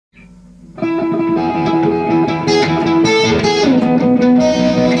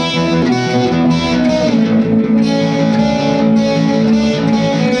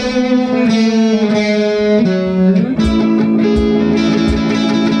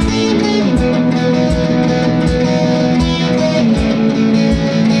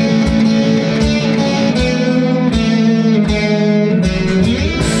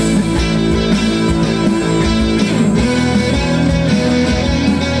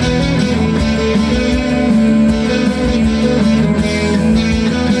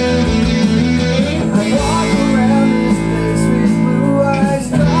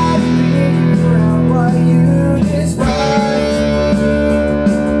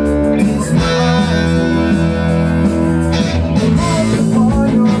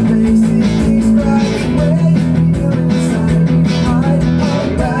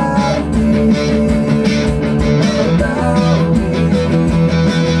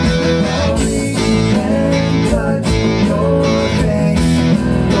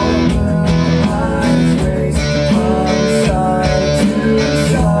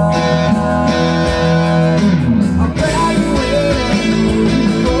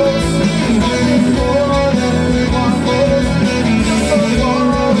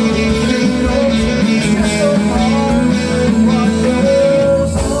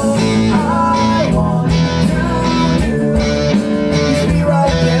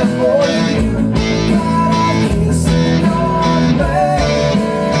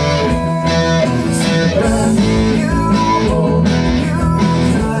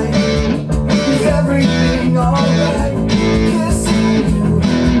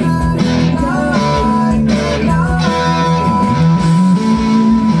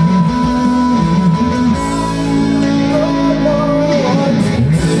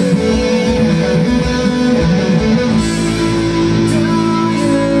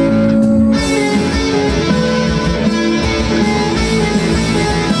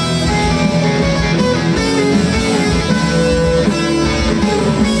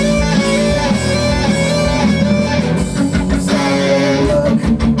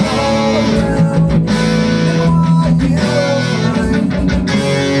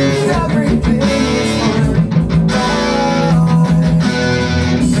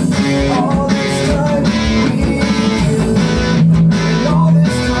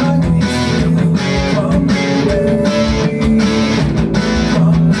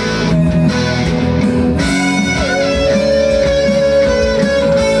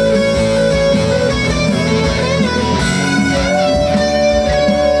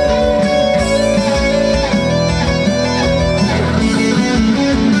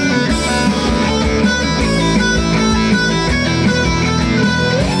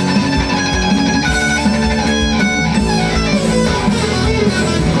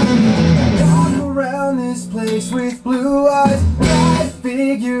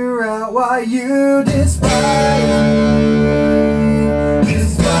figure out why you despise me,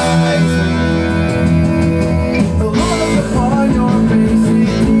 despise me. The look upon your face,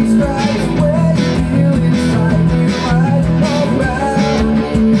 it describes the way you feel inside you. Right about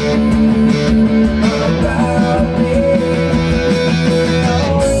me.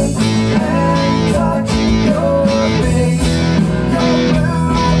 And touch your face, your blue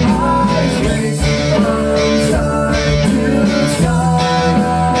eyes race from side to side.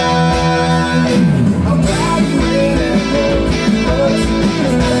 I'm glad you really was,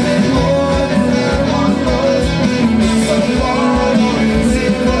 'cause nothing more than I want was so far as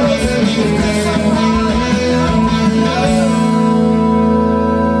it was, because somehow I know.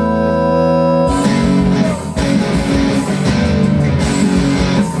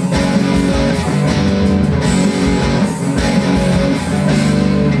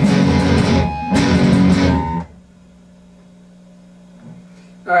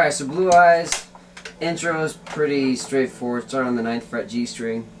 Alright, so Blue Eyes, intro is pretty straightforward. Start on the 9th fret G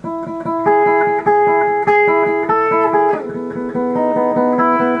string. And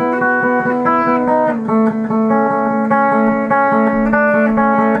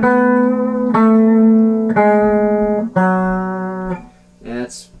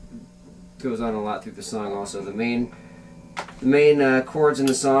that goes on a lot through the song also. The main chords in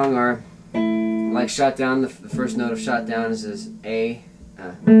the song are like Shot Down. The first note of Shot Down is A.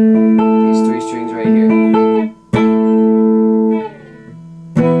 These three strings right here.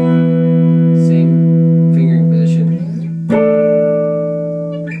 Same fingering position.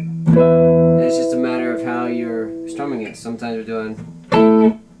 And it's just a matter of how you're strumming it. Sometimes we're doing,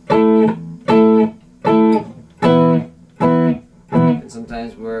 and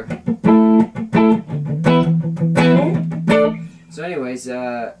sometimes we're. So anyways,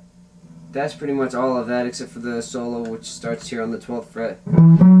 that's pretty much all of that except for the solo, which starts here on the 12th fret.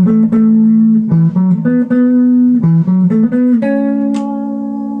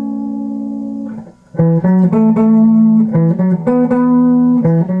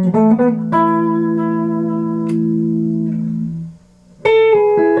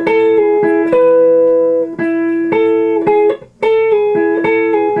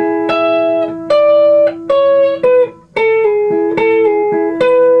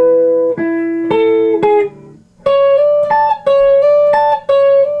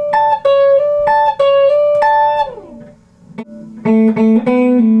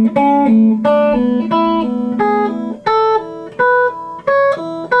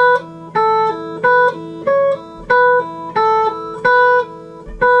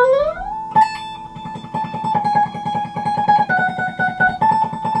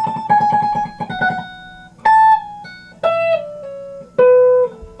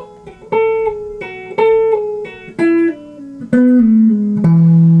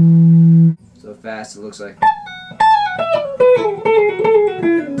 So fast it looks like.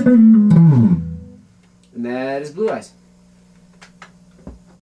 And that is Blue Eyes.